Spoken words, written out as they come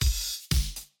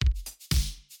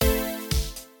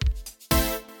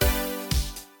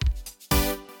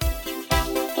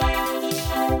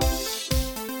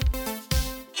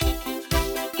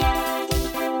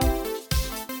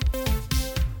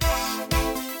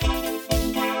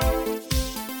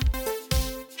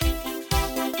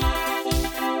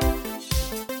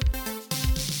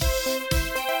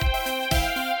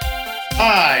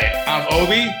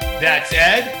Obi, that's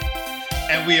Ed,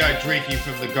 and we are drinking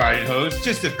from the garden hose.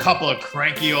 Just a couple of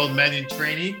cranky old men in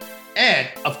training, and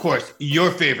of course, your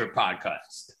favorite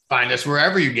podcast. Find us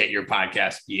wherever you get your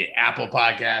podcast, be it Apple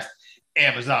Podcast,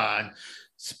 Amazon,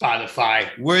 Spotify.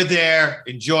 We're there.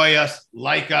 Enjoy us,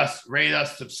 like us, rate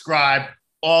us, subscribe,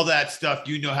 all that stuff.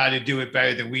 You know how to do it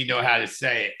better than we know how to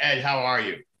say it. Ed, how are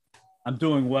you? I'm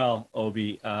doing well,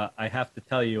 Obi. I have to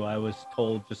tell you, I was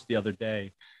told just the other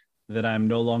day that I'm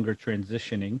no longer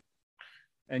transitioning.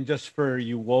 And just for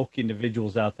you woke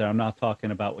individuals out there, I'm not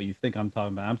talking about what you think I'm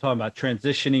talking about. I'm talking about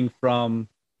transitioning from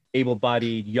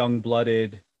able-bodied,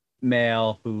 young-blooded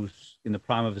male who's in the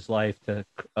prime of his life to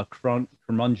a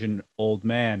curmudgeon old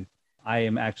man. I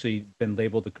am actually been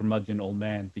labeled a curmudgeon old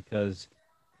man because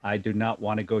I do not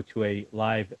want to go to a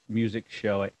live music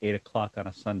show at 8 o'clock on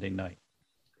a Sunday night.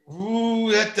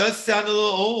 Ooh, that does sound a little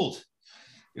old.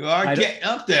 You are getting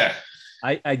up there.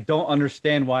 I don't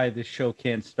understand why this show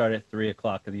can't start at 3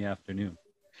 o'clock in the afternoon.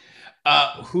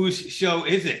 Whose show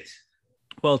is it?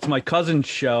 Well, it's my cousin's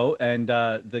show, and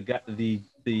the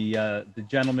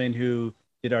gentleman who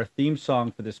did our theme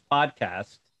song for this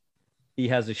podcast, he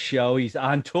has a show. He's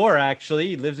on tour, actually.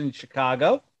 He lives in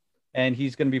Chicago, and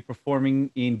he's going to be performing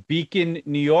in Beacon,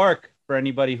 New York, for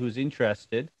anybody who's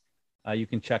interested. You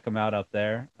can check him out up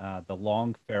there. The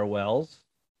Long Farewells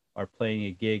are playing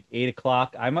a gig 8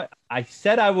 o'clock. I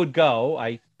said I would go.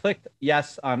 I clicked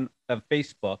yes on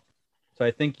Facebook. So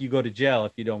I think you go to jail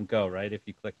if you don't go, right? If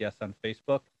you click yes on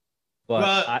Facebook.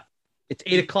 But it's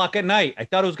 8 o'clock at night. I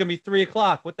thought it was going to be 3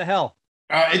 o'clock. What the hell?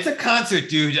 It's a concert,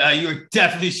 dude. You're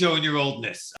definitely showing your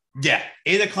oldness. Yeah,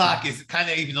 8 o'clock is kind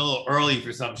of even a little early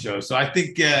for some shows. So I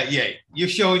think, you're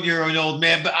showing you're an old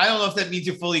man. But I don't know if that means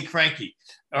you're fully cranky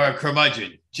or a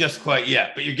curmudgeon just quite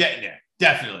yet. But you're getting there.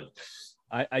 Definitely.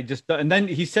 I just, and then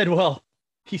he said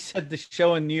the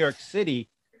show in New York City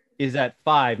is at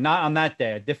 5, not on that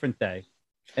day, a different day.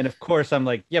 And of course I'm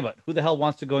like, yeah, but who the hell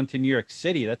wants to go into New York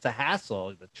City? That's a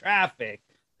hassle. The traffic,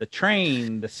 the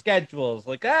train, the schedules,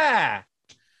 like, I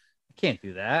can't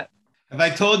do that. Have I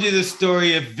told you the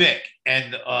story of Vic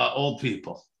and old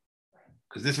people?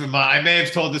 Because I may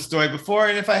have told this story before,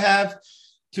 and if I have,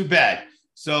 too bad.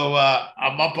 So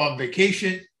I'm up on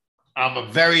vacation. I'm a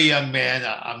very young man.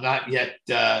 I'm not yet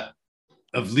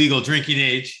of legal drinking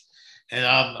age, and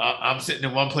I'm sitting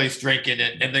in one place drinking,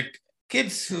 and the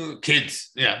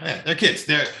they're kids.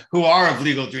 They're who are of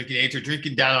legal drinking age are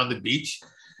drinking down on the beach.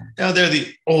 Now they're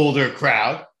the older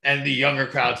crowd, and the younger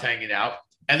crowd's hanging out.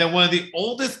 And then one of the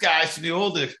oldest guys from the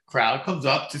older crowd comes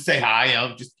up to say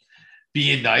hi, just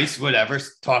being nice, whatever,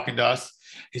 talking to us.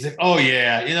 He's like, oh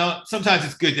yeah, sometimes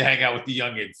it's good to hang out with the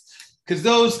youngins. Because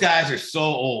those guys are so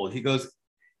old. He goes,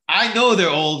 I know they're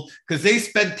old because they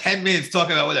spent 10 minutes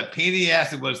talking about what a pain in the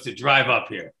ass it was to drive up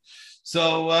here.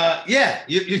 So,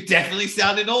 you're definitely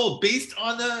sounding old based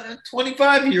on the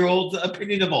 25-year-old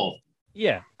opinion of old.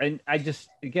 Yeah. And I just,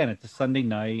 again, it's a Sunday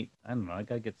night. I don't know. I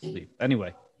got to get sleep.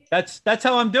 Anyway, that's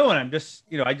how I'm doing. I'm just,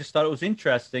 I just thought it was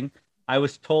interesting. I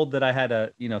was told that I had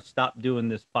to, stop doing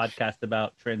this podcast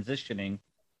about transitioning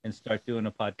and start doing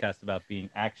a podcast about being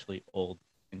actually old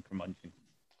and curmudgeon.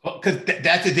 Well, because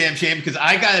that's a damn shame, because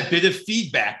I got a bit of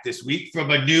feedback this week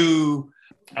from a new,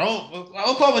 I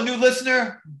don't call him a new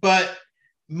listener, but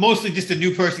mostly just a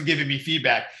new person giving me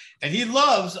feedback. And he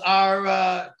loves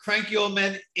our cranky old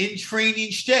men in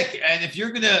training shtick. And if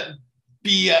you're going to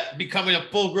be becoming a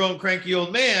full-grown cranky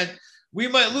old man, we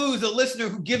might lose a listener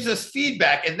who gives us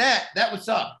feedback. And that was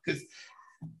up, because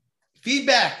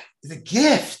feedback is a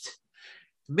gift.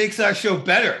 It makes our show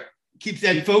better. Keeps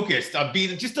that focused on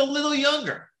being just a little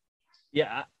younger.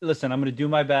 Yeah, listen, I'm going to do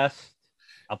my best.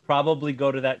 I'll probably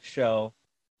go to that show.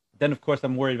 Then, of course,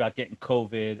 I'm worried about getting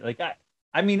COVID. Like,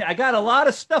 I got a lot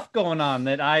of stuff going on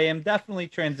that I am definitely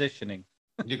transitioning.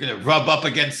 You're going to rub up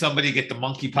against somebody, get the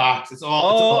monkey pox. It's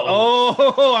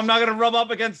all. I'm not going to rub up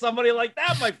against somebody like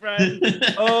that, my friend.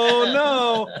 Oh,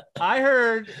 no. I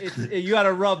heard you got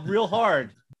to rub real hard.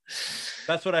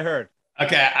 That's what I heard.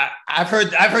 Okay, I've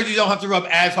heard you don't have to rub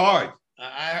as hard.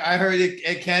 I heard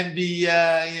it can be,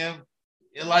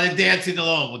 a lot of dancing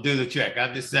alone will do the trick.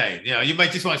 I'm just saying, you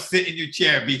might just want to sit in your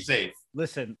chair and be safe.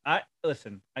 Listen. I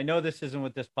know this isn't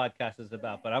what this podcast is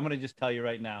about, but I'm going to just tell you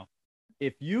right now.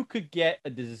 If you could get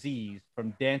a disease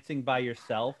from dancing by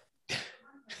yourself,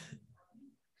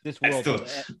 this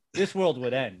world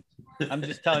would end. I'm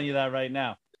just telling you that right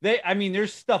now.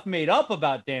 There's stuff made up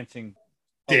about dancing.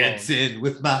 Dancing alone.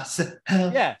 With myself.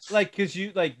 Yeah, like, because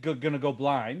you gonna go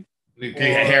blind.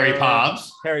 Hairy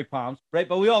palms, right?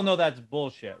 But we all know that's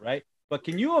bullshit, right? But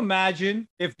can you imagine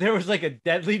if there was like a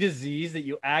deadly disease that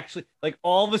you actually, like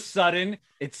all of a sudden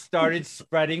it started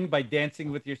spreading by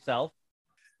dancing with yourself?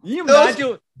 Can you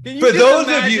imagine? Can you just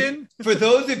imagine? For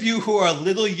those of you who are a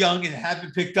little young and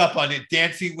haven't picked up on it,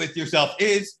 dancing with yourself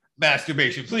is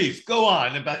masturbation. Please go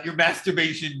on about your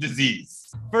masturbation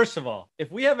disease. First of all, if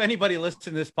we have anybody listening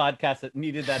to this podcast that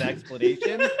needed that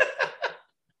explanation,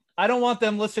 I don't want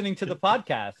them listening to the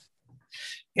podcast.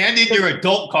 Hand in your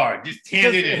adult card. Just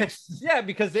hand it in. Yeah,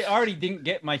 because they already didn't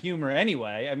get my humor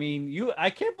anyway. I mean, I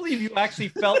can't believe you actually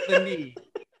felt the need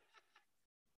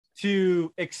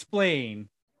to explain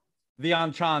the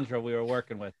entendre we were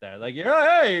working with there. Like,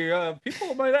 hey,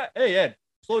 people might not, hey, Ed,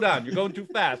 slow down. You're going too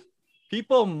fast.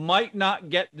 People might not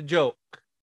get the joke.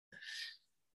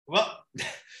 Well,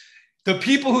 the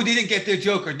people who didn't get their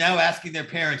joke are now asking their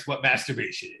parents what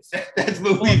masturbation is. That's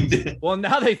what we did. Well,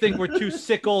 now they think we're two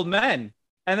sick old men.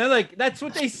 And they're like, that's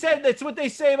what they said. That's what they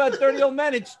say about dirty old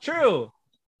men. It's true.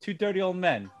 Two dirty old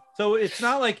men. So it's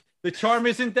not like the charm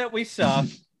isn't that we suck.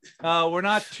 We're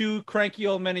not two cranky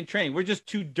old men in training. We're just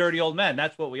two dirty old men.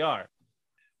 That's what we are.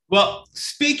 Well,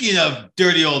 speaking of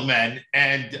dirty old men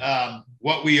and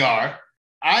what we are,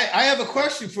 I have a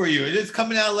question for you. It is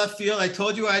coming out of left field. I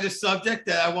told you I had a subject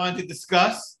that I wanted to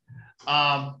discuss.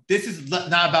 This is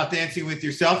not about dancing with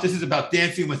yourself. This is about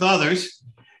dancing with others.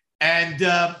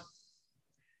 And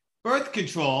birth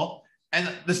control, and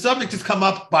the subject has come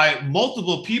up by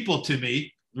multiple people to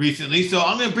me recently, so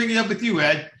I'm going to bring it up with you,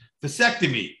 Ed.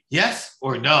 Vasectomy, yes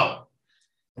or no?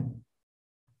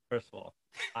 First of all,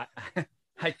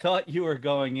 I thought you were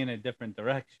going in a different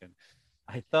direction.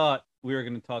 I thought we were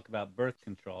going to talk about birth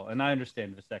control, and I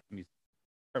understand vasectomy is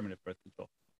permanent birth control,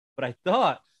 but I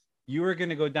thought you were going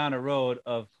to go down a road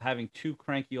of having two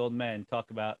cranky old men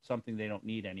talk about something they don't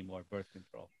need anymore, birth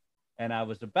control. And I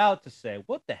was about to say,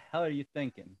 what the hell are you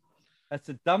thinking?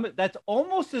 That's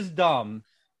almost as dumb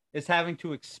as having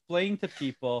to explain to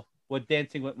people what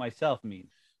dancing with myself means.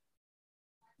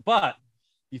 But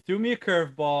you threw me a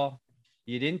curveball.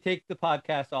 You didn't take the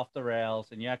podcast off the rails,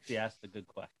 and you actually asked a good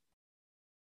question.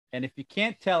 And if you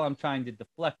can't tell I'm trying to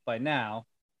deflect by now,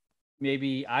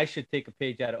 maybe I should take a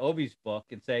page out of Obi's book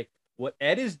and say, what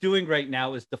Ed is doing right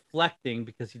now is deflecting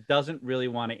because he doesn't really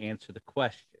want to answer the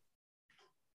question.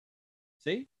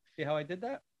 See how I did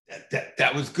that?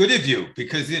 That was good of you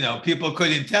because, people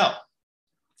couldn't tell.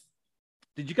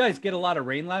 Did you guys get a lot of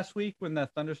rain last week when the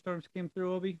thunderstorms came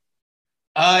through, Obi?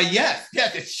 Yes,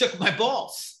 it shook my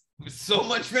balls. It was so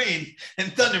much rain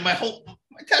and thunder. My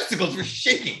testicles were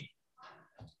shaking.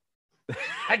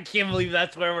 I can't believe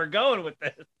that's where we're going with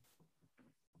this.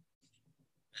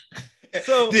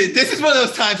 So this is one of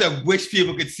those times I wish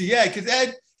people could see Ed, because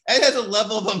Ed has a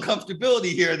level of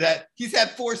uncomfortability here that he's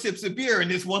had 4 sips of beer in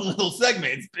this one little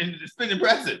segment. It's been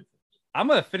impressive. I'm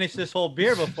going to finish this whole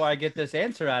beer before I get this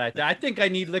answer out. I think I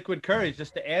need liquid courage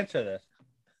just to answer this.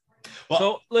 Well,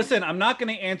 so listen, I'm not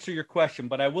going to answer your question,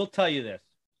 but I will tell you this.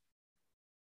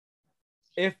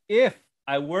 If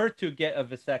I were to get a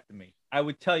vasectomy, I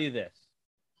would tell you this.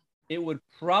 It would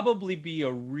probably be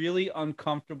a really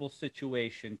uncomfortable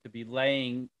situation to be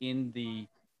laying in the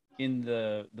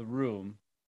room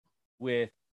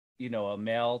with, a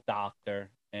male doctor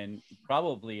and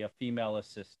probably a female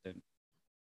assistant.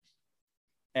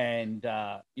 And,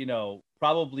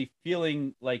 probably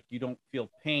feeling like you don't feel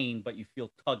pain, but you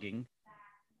feel tugging.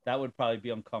 That would probably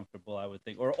be uncomfortable, I would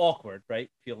think, or awkward, right?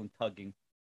 Feeling tugging.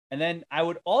 And then I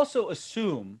would also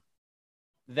assume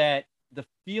that the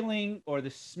feeling or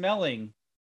the smelling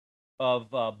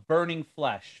of burning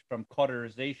flesh from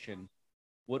cauterization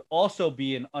would also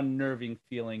be an unnerving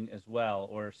feeling as well,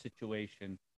 or a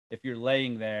situation if you're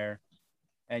laying there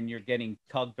and you're getting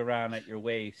tugged around at your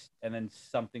waist and then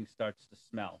something starts to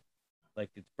smell like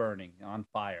it's burning on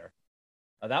fire.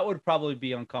 That would probably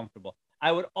be uncomfortable.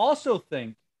 I would also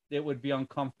think it would be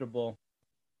uncomfortable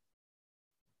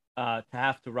to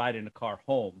have to ride in a car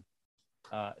home,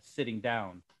 sitting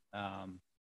down.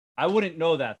 I wouldn't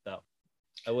know that, though.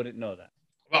 I wouldn't know that.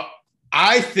 Well,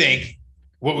 I think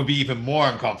what would be even more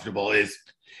uncomfortable is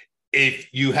if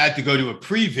you had to go to a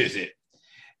pre-visit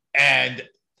and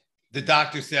the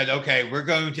doctor said, okay, we're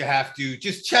going to have to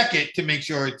just check it to make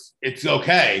sure it's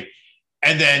okay.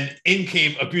 And then in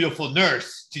came a beautiful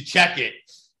nurse to check it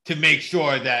to make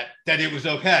sure that it was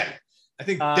okay. I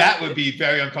think that would be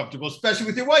very uncomfortable, especially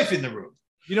with your wife in the room.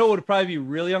 You know what would probably be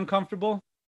really uncomfortable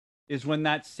is when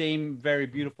that same very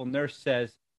beautiful nurse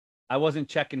says, I wasn't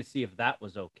checking to see if that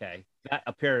was okay. That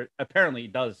apparently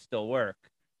does still work.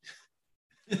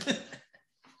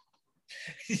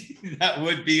 That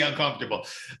would be uncomfortable.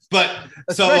 But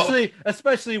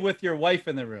especially with your wife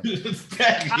in the room.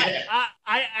 Yeah.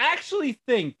 I actually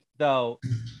think, though,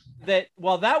 that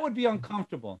while that would be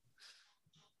uncomfortable,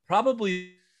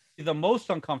 probably the most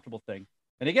uncomfortable thing,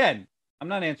 and again, I'm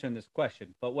not answering this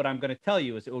question, but what I'm going to tell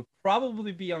you is it would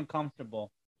probably be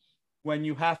uncomfortable when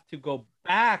you have to go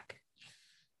back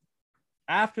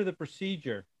after the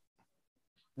procedure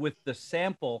with the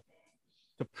sample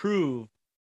to prove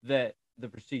that the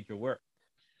procedure worked.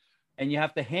 And you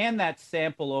have to hand that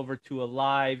sample over to a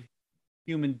live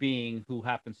human being who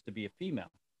happens to be a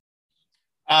female.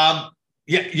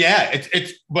 Yeah.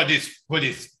 It's what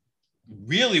is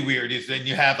really weird is then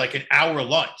you have like an hour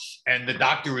lunch and the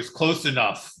doctor is close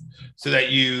enough so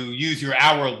that you use your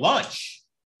hour lunch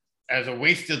as a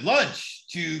wasted lunch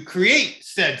to create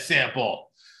said sample.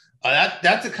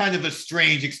 That's a kind of a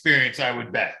strange experience, I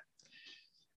would bet.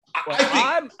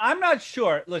 Well, I'm not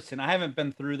sure. Listen, I haven't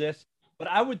been through this, but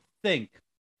I would think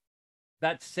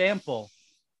that sample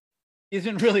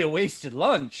isn't really a wasted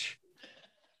lunch.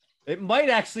 It might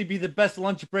actually be the best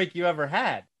lunch break you ever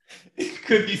had. It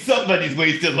could be somebody's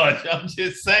wasted lunch. I'm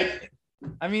just saying.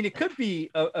 I mean, it could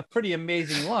be a pretty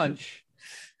amazing lunch.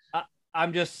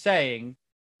 I'm just saying.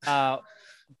 But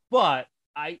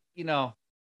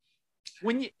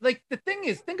when you like, the thing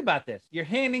is, think about this. You're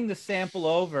handing the sample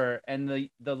over and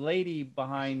the lady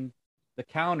behind the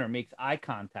counter makes eye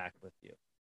contact with you.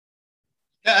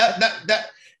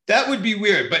 That would be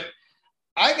weird. But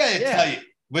I got to tell you,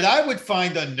 what I would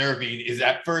find unnerving is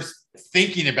at first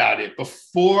thinking about it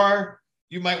before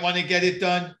you might want to get it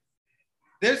done.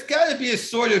 There's got to be a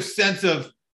sort of sense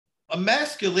of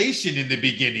emasculation in the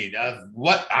beginning of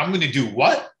what I'm going to do.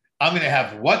 What I'm going to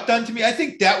have what done to me. I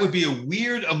think that would be a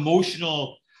weird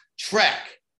emotional trek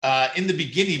in the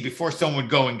beginning before someone would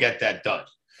go and get that done.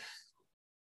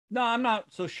 No, I'm not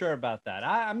so sure about that.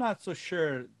 I'm not so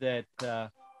sure that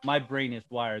my brain is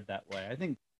wired that way. I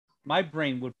think my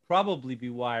brain would probably be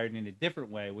wired in a different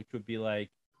way, which would be like,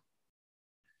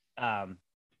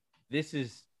 this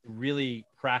is really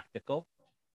practical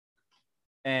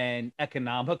and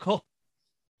economical,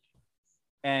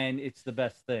 and it's the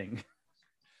best thing.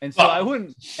 And so I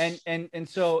wouldn't, and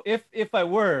so if I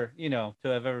were, to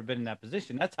have ever been in that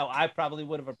position, that's how I probably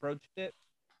would have approached it.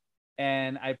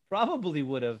 And I probably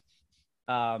would have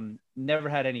never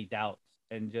had any doubts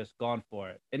and just gone for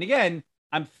it. And again,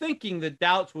 I'm thinking the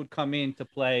doubts would come into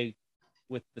play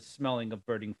with the smelling of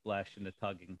burning flesh and the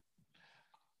tugging.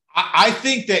 I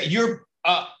think that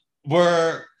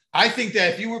I think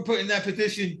that if you were put in that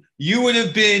position, you would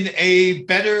have been a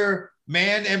better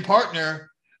man and partner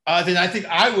than I think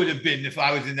I would have been if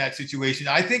I was in that situation.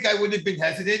 I think I would have been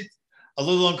hesitant, a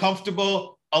little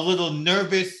uncomfortable, a little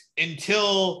nervous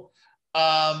until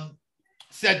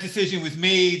said decision was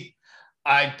made.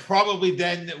 I probably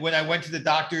then, when I went to the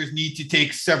doctors, need to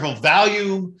take several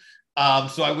Valium.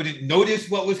 So I wouldn't notice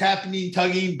what was happening,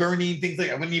 tugging, burning, things like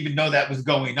that. I wouldn't even know that was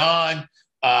going on.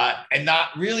 And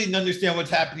not really understand what's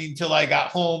happening until I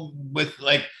got home with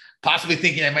like possibly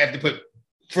thinking I might have to put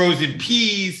frozen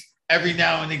peas every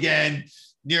now and again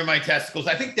near my testicles.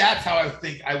 I think that's how I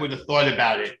think I would have thought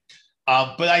about it.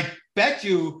 But I bet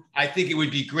you, I think it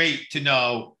would be great to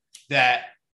know that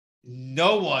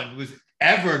no one was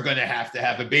ever going to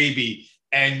have a baby,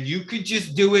 and you could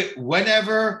just do it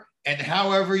whenever and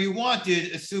however you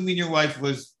wanted, assuming your wife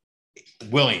was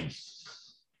willing.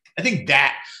 I think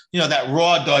that, that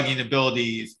raw dogging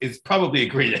ability is probably a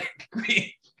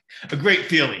great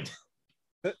feeling.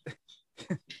 I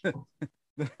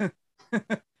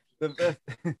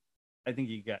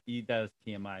think that was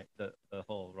TMI, the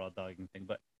whole raw dogging thing.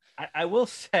 But I will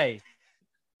say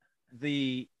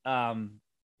the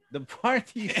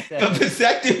part you said, the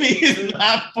vasectomy is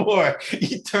not for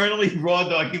eternally raw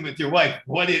dogging with your wife.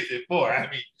 What is it for? I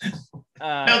mean,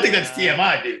 I don't think that's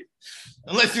TMI, dude.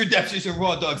 Unless your definition of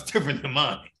raw dog's different than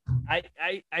mine.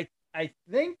 I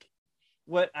think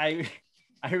what I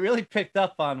really picked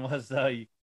up on was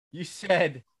you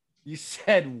said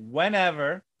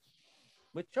whenever,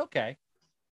 which okay,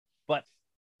 but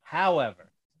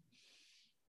however,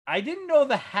 I didn't know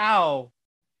the how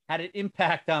had an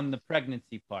impact on the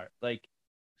pregnancy part. Like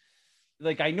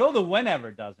I know the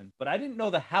whenever doesn't, but I didn't know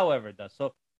the however does.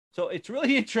 So it's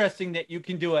really interesting that you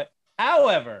can do it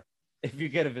however if you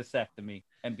get a vasectomy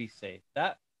and be safe.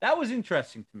 That was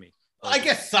interesting to me. Well, I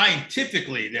guess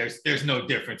scientifically there's no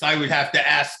difference. I would have to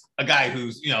ask a guy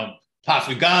who's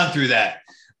possibly gone through that.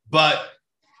 But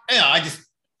I just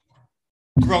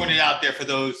throwing it out there for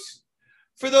those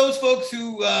folks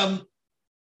who I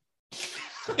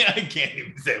can't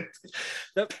even say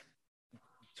it.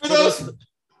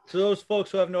 So those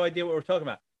folks who have no idea what we're talking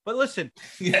about. But listen,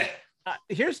 Yeah.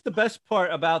 Here's the best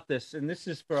part about this, and this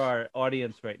is for our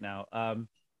audience right now.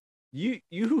 You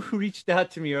reached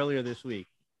out to me earlier this week,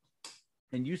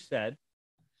 and you said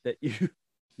that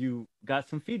you got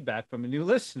some feedback from a new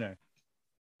listener,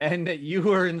 and that you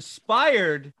were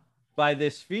inspired by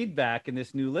this feedback and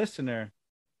this new listener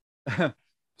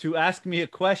to ask me a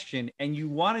question, and you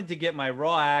wanted to get my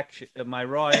raw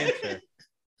answer.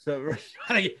 So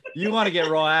you want to get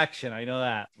raw action, I know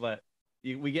that, but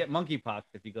we get monkey pox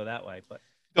if you go that way. But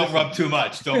don't rub too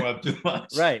much. Don't rub too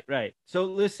much. Right. So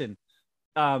listen,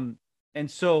 and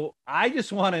so I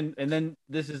just want to, and then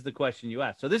this is the question you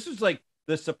asked. So this was like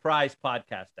the surprise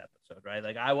podcast episode, right?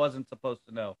 Like I wasn't supposed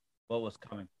to know what was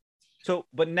coming. So,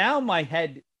 but now my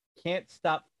head can't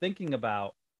stop thinking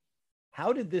about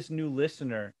how did this new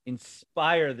listener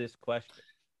inspire this question?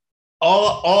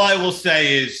 All I will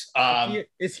say is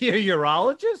he a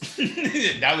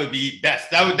urologist? That would be best.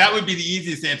 That would be the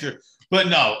easiest answer. But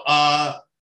no,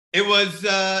 it was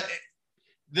the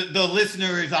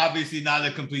listener is obviously not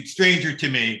a complete stranger to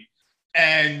me,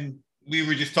 and we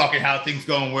were just talking how things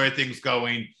going, where things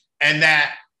going, and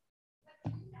that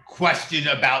question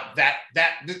about that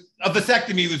a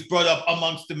vasectomy was brought up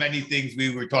amongst the many things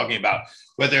we were talking about,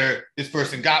 whether this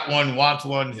person got one, wants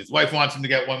one, his wife wants him to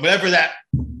get one,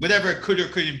 whatever it could or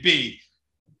couldn't be.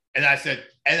 And I said,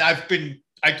 and I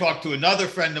talked to another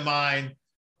friend of mine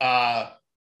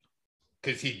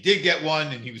because he did get one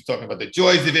and he was talking about the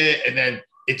joys of it, and then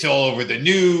it's all over the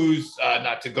news,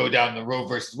 not to go down the Roe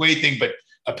versus Wade thing, but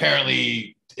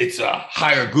apparently it's a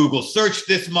higher Google search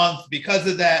this month because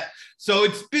of that. So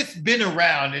it's been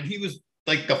around, and he was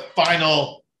like the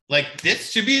final, like,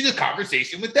 this should be the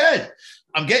conversation with Ed.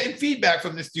 I'm getting feedback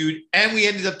from this dude, and we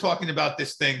ended up talking about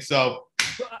this thing. So,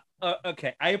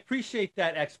 okay, I appreciate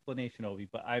that explanation, Obi,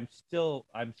 but I'm still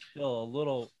a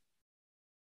little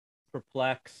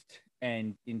perplexed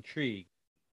and intrigued.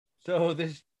 So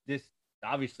this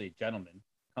obviously a gentleman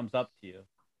comes up to you,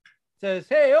 says,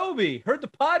 "Hey, Obi, heard the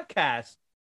podcast.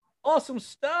 Awesome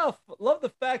stuff. Love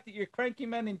the fact that you're cranky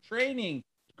men in training.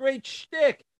 Great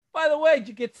shtick. By the way, did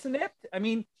you get snipped?" I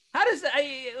mean, how does that,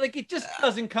 it just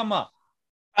doesn't come up.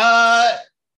 I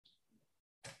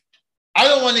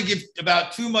don't want to give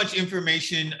about too much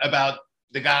information about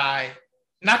the guy.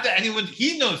 Not that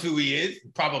he knows who he is,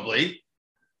 probably.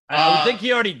 I would think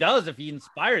he already does if he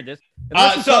inspired this.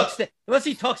 Unless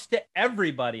he talks to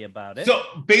everybody about it. So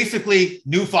basically,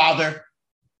 new father,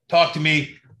 talk to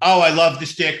me. Oh, I love the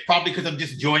shtick. Probably because I'm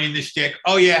just joining the shtick.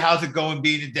 Oh, yeah, how's it going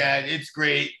being a dad? It's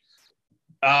great.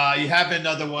 You have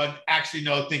another one. Actually,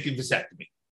 no, thinking vasectomy.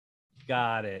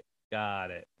 Got it.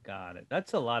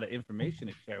 That's a lot of information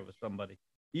to share with somebody.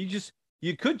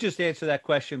 You could just answer that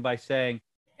question by saying,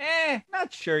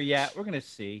 not sure yet. We're going to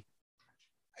see.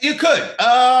 You could.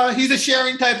 He's a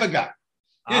sharing type of guy.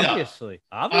 Obviously.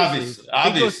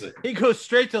 He goes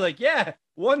straight to yeah,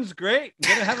 one's great. I'm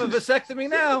going to have a vasectomy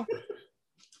now.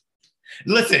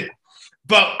 Listen,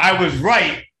 but I was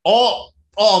right. All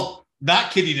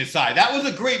not kidding aside, that was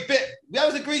a great bit. That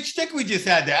was a great shtick we just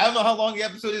had there. I don't know how long the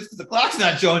episode is because the clock's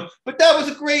not showing, but that was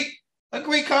a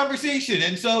great conversation.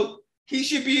 And so he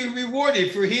should be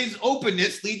rewarded for his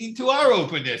openness leading to our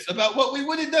openness about what we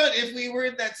would have done if we were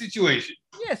in that situation.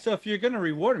 Yeah, so if you're going to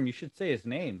reward him, you should say his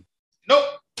name. Nope.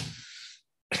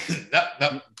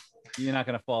 No. You're not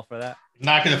going to fall for that?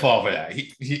 Not going to fall for that.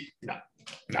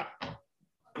 No.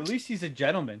 At least he's a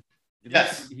gentleman.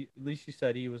 Yes. At least you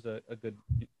said he was a good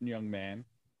young man.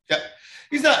 Yeah.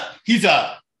 He's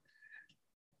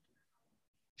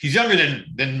younger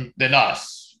than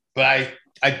us, but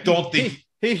I don't think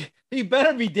he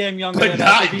better be damn young. But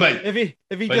not, if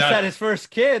he just had his first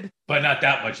kid. But not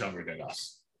that much younger than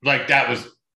us. That was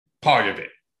part of it.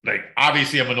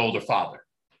 Obviously I'm an older father.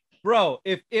 Bro,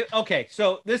 okay,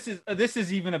 so this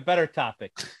is even a better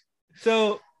topic.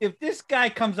 So if this guy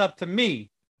comes up to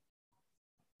me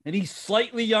and he's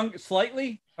slightly young,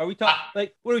 are we talking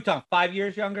what are we talking? 5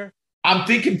 years younger? I'm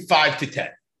thinking 5 to 10.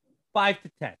 5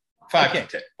 to 10. 5 to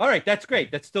 10. All right, that's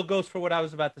great. That still goes for what I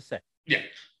was about to say. Yeah.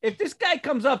 If this guy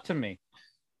comes up to me,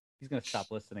 he's gonna stop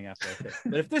listening after I say.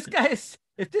 But if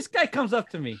this guy comes up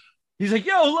to me, he's like,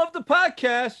 "Yo, love the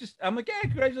podcast." I'm like, "Yeah,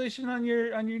 congratulations on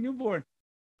your newborn."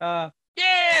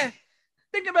 Yeah,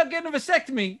 thinking about getting a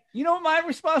vasectomy. You know what my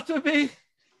response would be?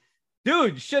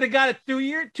 Dude, should have got it 2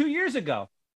 years ago.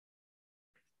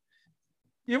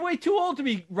 You're way too old to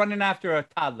be running after a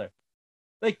toddler.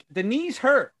 The knees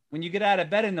hurt when you get out of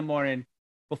bed in the morning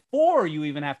before you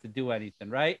even have to do anything,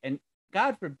 right? And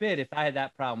God forbid if I had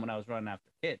that problem when I was running after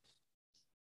kids.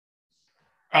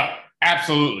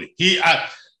 Absolutely.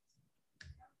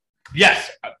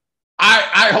 Yes,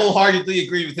 I wholeheartedly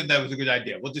agree with him. That was a good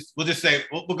idea. We'll just say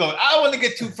we'll go. I don't want to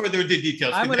get too further into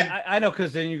details. I know,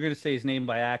 because then you're gonna say his name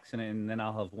by accident, and then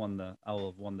I'll have won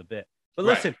the bit. But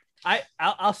listen, right.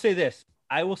 I'll say this.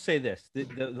 I will say this.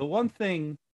 The one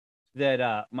thing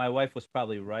that my wife was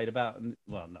probably right about.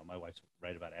 Well, no, my wife's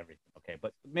right about everything. Okay,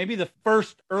 but maybe the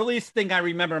earliest thing I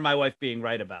remember my wife being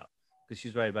right about, because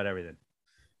she's right about everything.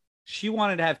 She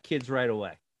wanted to have kids right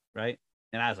away, right?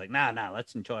 And I was like, nah,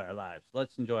 let's enjoy our lives.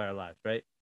 Right?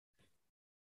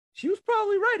 She was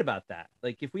probably right about that.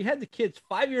 Like, if we had the kids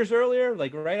 5 years earlier,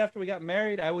 like right after we got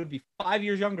married, I would be 5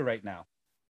 years younger right now.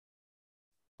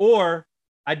 Or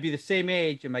I'd be the same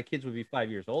age and my kids would be 5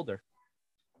 years older.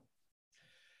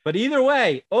 But either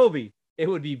way, Obi, it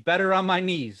would be better on my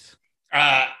knees.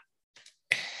 I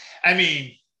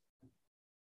mean,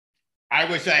 I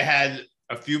wish I had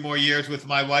a few more years with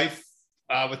my wife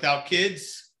without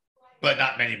kids. But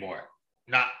not many more.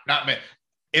 Not many.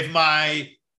 If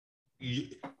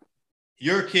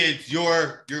your kids,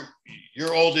 your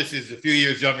oldest is a few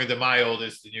years younger than my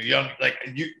oldest, and you're young, like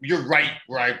you're right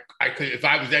where I could, if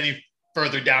I was any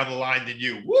further down the line than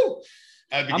you, woo,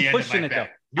 that'd be the end of my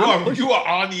back. You are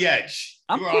on the edge.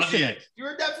 I'm pushing it.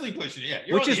 You're definitely pushing it.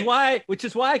 Yeah. Which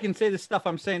is why I can say the stuff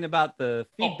I'm saying about the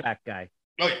feedback guy.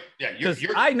 Oh yeah. Because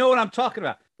I know what I'm talking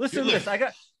about. Listen to this. I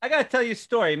got to tell you a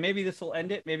story. Maybe this will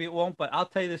end it. Maybe it won't. But I'll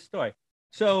tell you this story.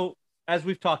 So, as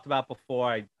we've talked about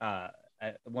before,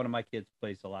 one of my kids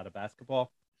plays a lot of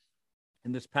basketball,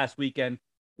 and this past weekend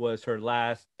was her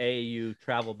last AAU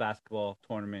travel basketball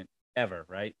tournament ever.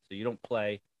 Right. So you don't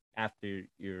play after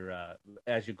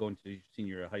as you go into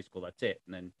senior year of high school. That's it,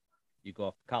 and then you go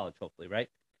off to college, hopefully. Right.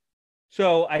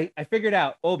 So I figured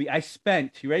out, Obi, I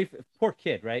spent, you ready? Poor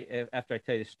kid, right? After I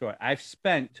tell you the story, I've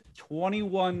spent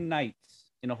 21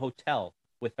 nights in a hotel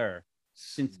with her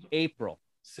since April.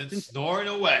 Since snoring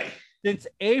away. Since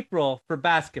April for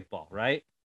basketball, right?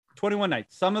 21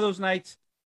 nights. Some of those nights,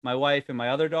 my wife and my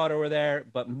other daughter were there,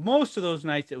 but most of those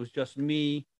nights, it was just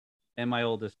me and my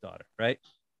oldest daughter, right?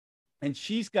 And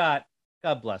she's got,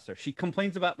 God bless her, she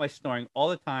complains about my snoring all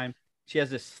the time. She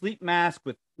has a sleep mask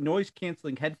with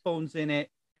noise-canceling headphones in it,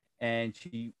 and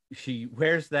she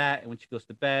wears that, and when she goes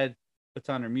to bed, puts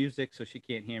on her music so she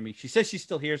can't hear me. She says she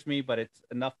still hears me, but it's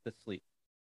enough to sleep.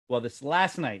 Well, this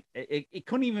last night, it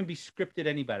couldn't even be scripted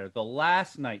any better. The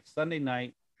last night, Sunday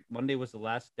night, Monday was the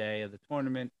last day of the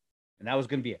tournament, and that was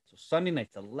going to be it. So Sunday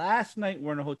night's the last night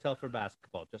we're in a hotel for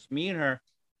basketball, just me and her.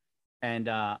 And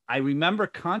I remember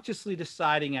consciously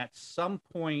deciding at some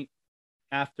point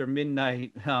after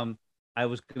midnight, I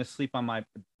was going to sleep on my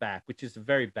back, which is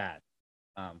very bad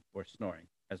for snoring,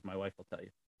 as my wife will tell you.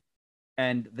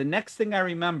 And the next thing I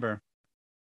remember,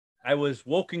 I was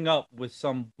woken up with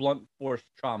some blunt force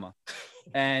trauma.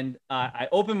 And I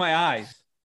opened my eyes.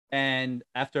 And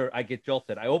after I get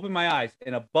jolted, I open my eyes.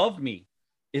 And above me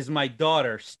is my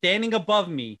daughter standing above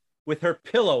me with her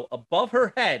pillow above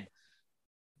her head,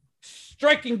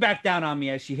 striking back down on me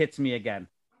as she hits me again.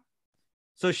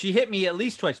 So she hit me at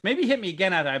least twice, maybe hit me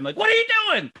again. I'm like, what are you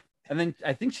doing? And then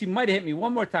I think she might have hit me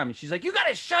one more time. And she's like, you got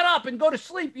to shut up and go to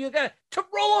sleep. You got to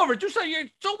roll over. Do something. You're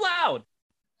so loud.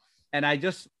 And I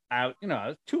was 2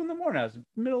 a.m. I was in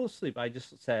the middle of sleep. I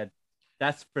just said,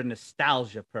 that's for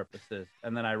nostalgia purposes.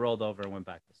 And then I rolled over and went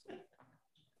back to sleep.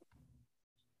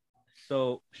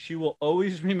 So she will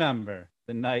always remember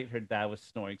the night her dad was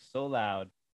snoring so loud,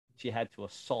 she had to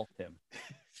assault him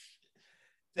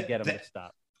to get him to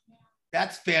stop.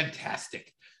 That's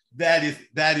fantastic. That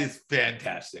is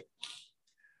fantastic.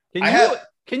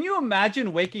 Can you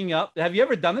imagine waking up? Have you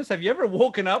ever done this? Have you ever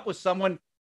woken up with someone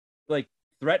like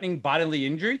threatening bodily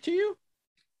injury to you?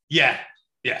 Yeah.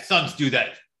 Sons do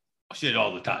that shit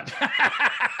all the time.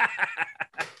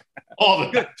 All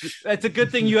the time. That's a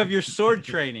good thing you have your sword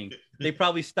training. They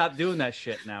probably stopped doing that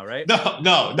shit now, right?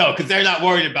 No, because they're not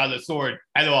worried about the sword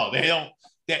at all. They don't.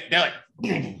 They're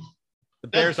like.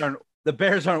 The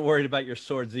Bears aren't worried about your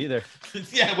swords either.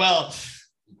 Yeah, well,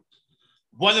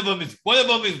 one of them is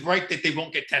right that they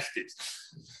won't get tested.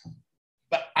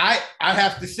 But I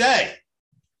have to say,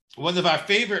 one of our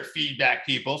favorite feedback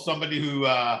people, somebody who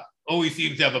always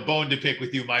seems to have a bone to pick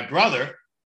with you, my brother,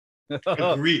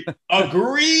 agreed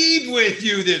with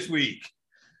you this week.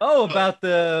 Oh, about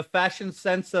the fashion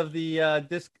sense of the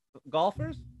disc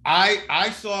golfers?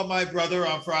 I saw my brother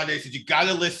on Friday, said, you got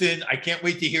to listen. I can't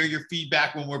wait to hear your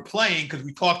feedback when we're playing, because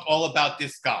we talked all about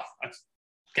disc golf. Let's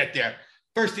get there.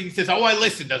 First thing he says, oh, I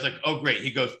listened. I was like, oh, great.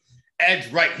 He goes,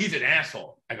 Ed's right. He's an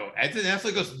asshole. I go, Ed's an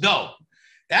asshole? He goes, no.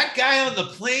 That guy on the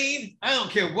plane, I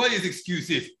don't care what his excuse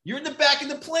is. You're in the back of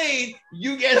the plane.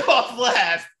 You get off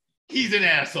last. He's an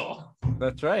asshole.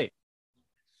 That's right.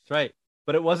 That's right.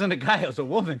 but it wasn't a guy. It was a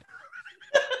woman.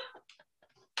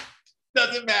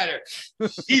 Doesn't matter.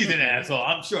 He's an asshole.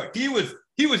 I'm sure he was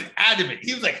adamant.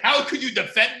 He was like, "How could you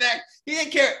defend that?" He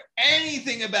didn't care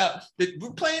anything about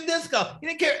we're playing disco. He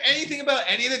didn't care anything about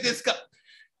any of the disco.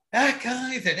 That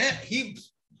guy's an he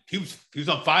was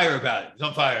on fire about it. He was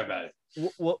on fire about it.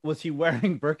 Was he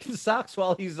wearing Birkenstocks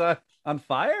while he's on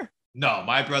fire? No,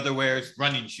 my brother wears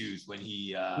running shoes when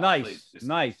he nice.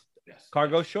 Yes.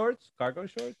 Cargo shorts. I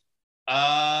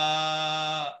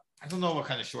don't know what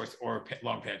kind of shorts or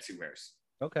long pants he wears.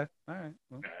 Okay, all right.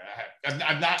 Well.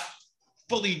 I'm not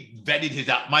fully vetted his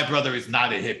out. My brother is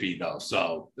not a hippie though,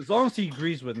 so as long as he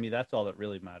agrees with me, that's all that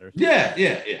really matters. Yeah.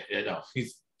 No, he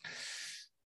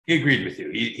agreed with you.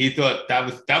 He thought that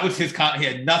was his he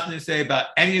had nothing to say about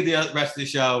any of the rest of the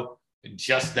show, and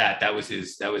just that was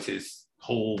his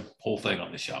whole thing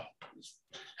on the show.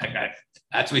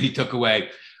 That's what he took away.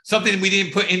 Something we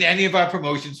didn't put in any of our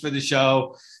promotions for the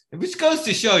show, which goes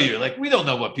to show you, like, we don't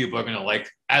know what people are going to like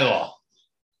at all.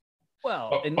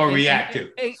 Well, or react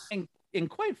to. And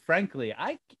quite frankly,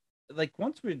 I like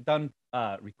once we're done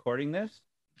recording this,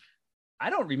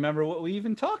 I don't remember what we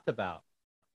even talked about.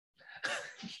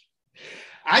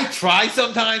 I try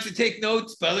sometimes to take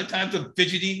notes, but other times I'm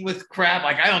fidgeting with crap.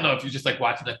 Like, I don't know if you're just like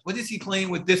watching, like, what is he playing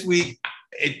with this week?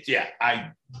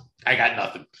 I got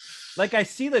nothing. Like, I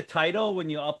see the title when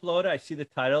you upload it. I see the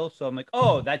title. So I'm like,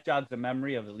 oh, that jogs the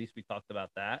memory of at least we talked about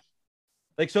that.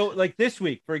 Like, so like this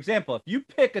week, for example, if you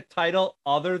pick a title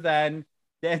other than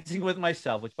Dancing with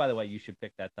Myself, which by the way, you should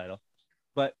pick that title,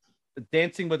 but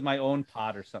Dancing with My Own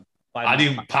Pod or something.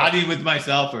 Potty with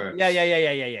myself or yeah.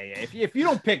 If you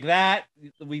don't pick that,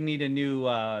 we need a new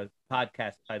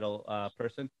podcast title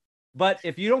person. But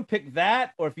if you don't pick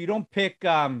that, or if you don't pick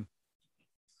Go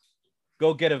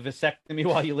Get a Vasectomy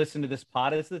While You Listen to This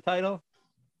Pod as the title,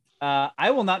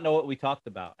 I will not know what we talked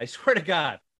about. I swear to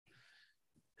God.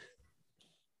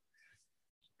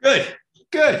 Good.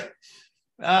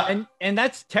 And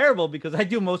that's terrible because I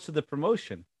do most of the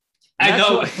promotion. I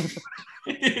know.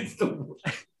 It's the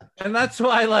and that's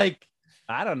why, like,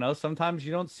 I don't know. Sometimes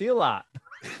you don't see a lot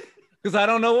because I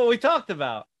don't know what we talked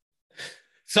about.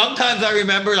 Sometimes I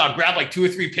remember, and I'll grab like 2 or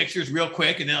 3 pictures real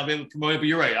quick, and then I'll be able to promote it. But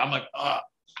you're right. I'm like,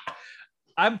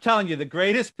 I'm telling you, the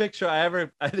greatest picture I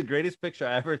ever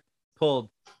pulled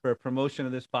for a promotion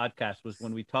of this podcast was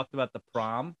when we talked about the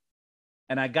prom,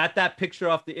 and I got that picture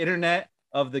off the internet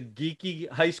of the geeky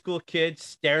high school kid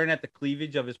staring at the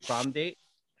cleavage of his prom date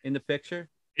in the picture.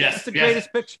 Yes, that's the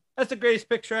greatest picture. That's the greatest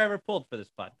picture I ever pulled for this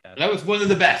podcast. That was one of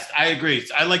the best. I agree.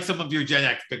 I like some of your Gen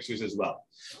X pictures as well.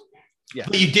 Yeah,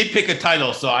 but you did pick a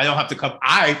title, so I don't have to come.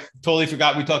 I totally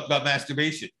forgot we talked about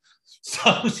masturbation.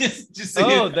 So just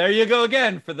oh, there you go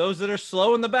again. For those that are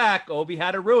slow in the back, Obi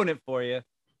had to ruin it for you.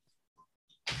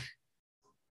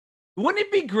 Wouldn't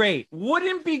it be great?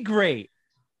 Wouldn't it be great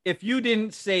if you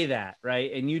didn't say that,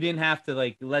 right? And you didn't have to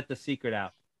like let the secret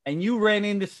out. And you ran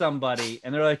into somebody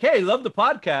and they're like, hey, love the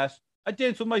podcast. I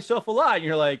dance with myself a lot. And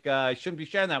you're like, I shouldn't be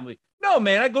sharing that with you. No,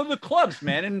 man, I go to the clubs,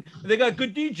 man. And they got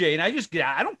good DJ. And I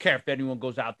don't care if anyone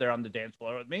goes out there on the dance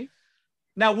floor with me.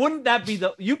 Now, wouldn't that be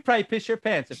you'd probably piss your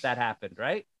pants if that happened,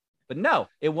 right? But no,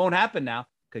 it won't happen now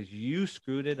because you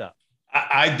screwed it up.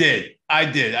 I did.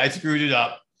 I screwed it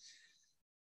up.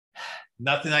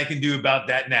 Nothing I can do about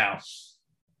that now.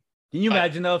 Can you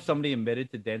imagine, though, if somebody admitted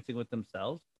to dancing with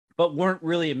themselves? But weren't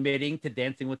really admitting to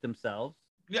dancing with themselves.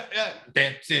 Yeah,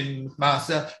 dancing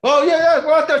myself. Oh yeah,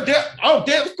 go out there.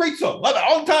 Dance, great song. Love it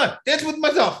all the time. Dance with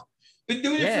myself. Been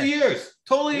doing it for years.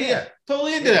 Totally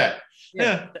into that.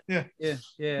 Yeah.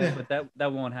 But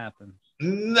that won't happen.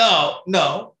 No,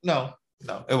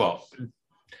 it won't.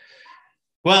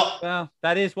 Well,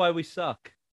 that is why we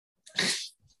suck.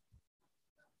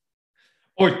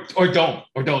 Or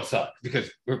don't suck because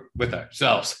we're with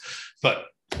ourselves. But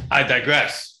I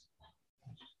digress.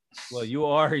 Well, you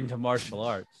are into martial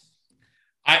arts.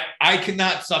 I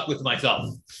cannot suck with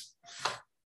myself.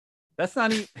 That's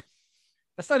not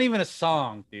even a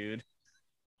song, dude.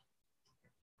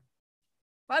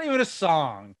 Not even a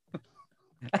song.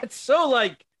 That's so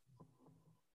like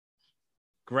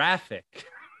graphic.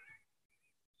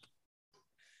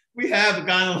 We have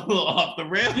gone a little off the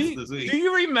rails this week. Do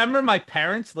you remember my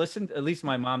parents listened? At least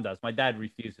my mom does. My dad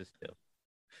refuses to.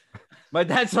 My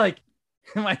dad's like,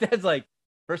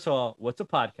 first of all, what's a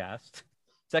podcast?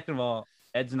 Second of all,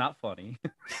 Ed's not funny.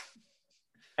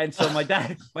 And so my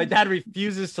dad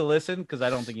refuses to listen because I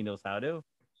don't think he knows how to.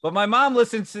 But my mom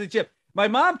listens to the gym. My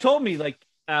mom told me like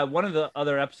one of the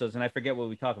other episodes, and I forget what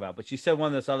we talk about, but she said one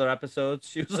of those other episodes,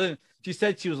 she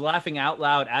said she was laughing out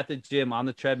loud at the gym on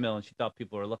the treadmill, and she thought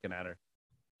people were looking at her.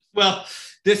 Well,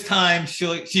 this time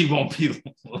she won't be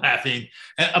laughing.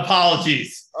 And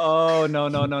apologies. Oh, no.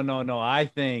 I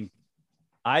think,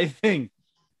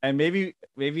 and maybe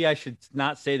I should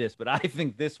not say this, but I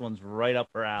think this one's right up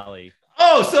her alley.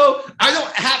 Oh, so I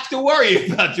don't have to worry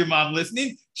about your mom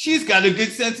listening. She's got a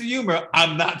good sense of humor.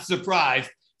 I'm not surprised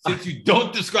since you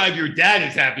don't describe your dad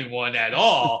as having one at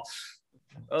all.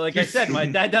 Like I said, my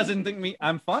dad doesn't think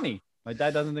I'm funny. My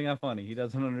dad doesn't think I'm funny. He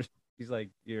doesn't understand. He's like,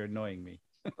 you're annoying me.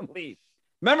 Leave.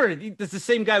 Remember, it's the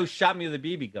same guy who shot me with a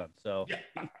BB gun. So yeah.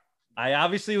 I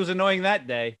obviously was annoying that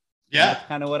day. Yeah. That's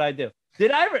kind of what I do.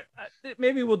 Did I ever?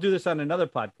 Maybe we'll do this on another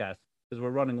podcast because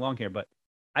we're running long here. But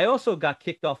I also got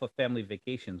kicked off of family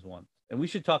vacations once, and we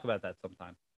should talk about that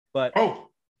sometime. But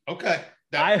okay.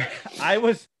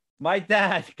 My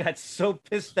dad got so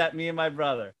pissed at me and my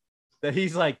brother that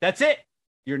he's like, "That's it.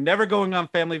 You're never going on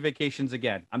family vacations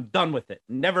again. I'm done with it.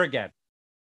 Never again."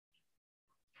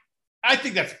 I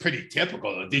think that's pretty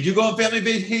typical, though. Did you go on family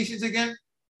vacations again?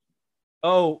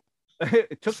 Oh,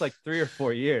 it took like 3 or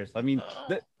 4 years. I mean,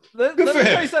 let me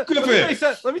tell you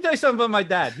something about my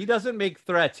dad. He doesn't make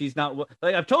threats. He's not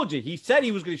like I've told you. He said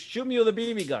he was going to shoot me with a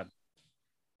BB gun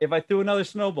if I threw another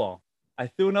snowball. I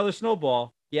threw another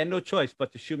snowball. He had no choice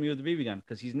but to shoot me with a BB gun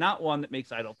because he's not one that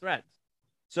makes idle threats.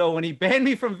 So when he banned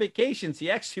me from vacations,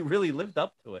 he actually really lived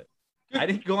up to it. I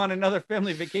didn't go on another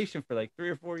family vacation for like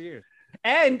 3 or 4 years.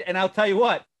 And I'll tell you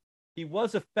what, he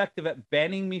was effective at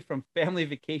banning me from family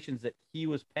vacations that he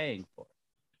was paying for.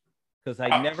 Because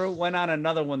I never went on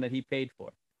another one that he paid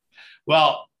for.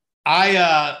 Well,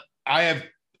 I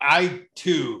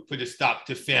too put a stop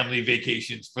to family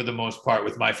vacations for the most part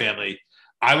with my family.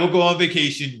 I will go on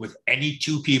vacation with any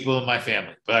 2 people in my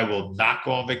family, but I will not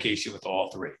go on vacation with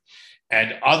all 3.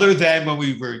 And other than when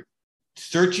we were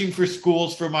searching for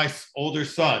schools for my older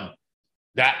son,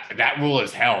 that rule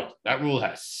has held. That rule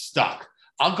has stuck.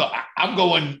 I'm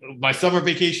going my summer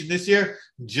vacation this year,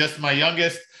 just my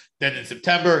youngest. Then in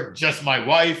September, just my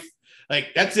wife.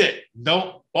 Like, that's it.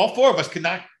 No, all 4 of us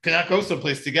cannot go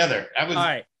someplace together. All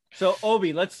right. So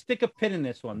Obi, let's stick a pin in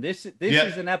this one. This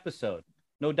is an episode.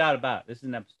 No doubt about it. This is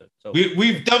an episode. So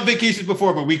we've done vacations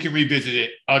before, but we can revisit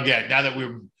it again now that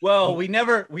we're. Well, we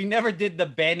never did the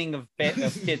banning of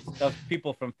kids of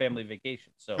people from family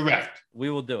vacations. So correct. We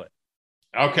will do it.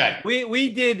 Okay. We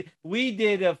did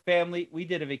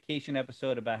a vacation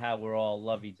episode about how we're all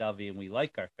lovey-dovey and we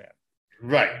like our family.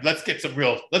 Right. Let's get some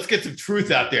truth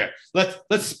out there.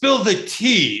 Let's spill the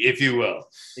tea, if you will.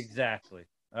 Exactly.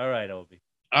 All right, Obi.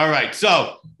 All right.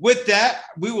 So with that,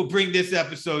 we will bring this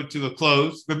episode to a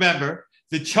close. Remember,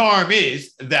 the charm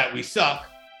is that we suck.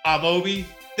 I'm Obi.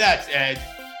 That's Ed.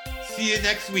 See you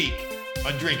next week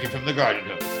on Drinking from the Garden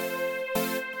Hose.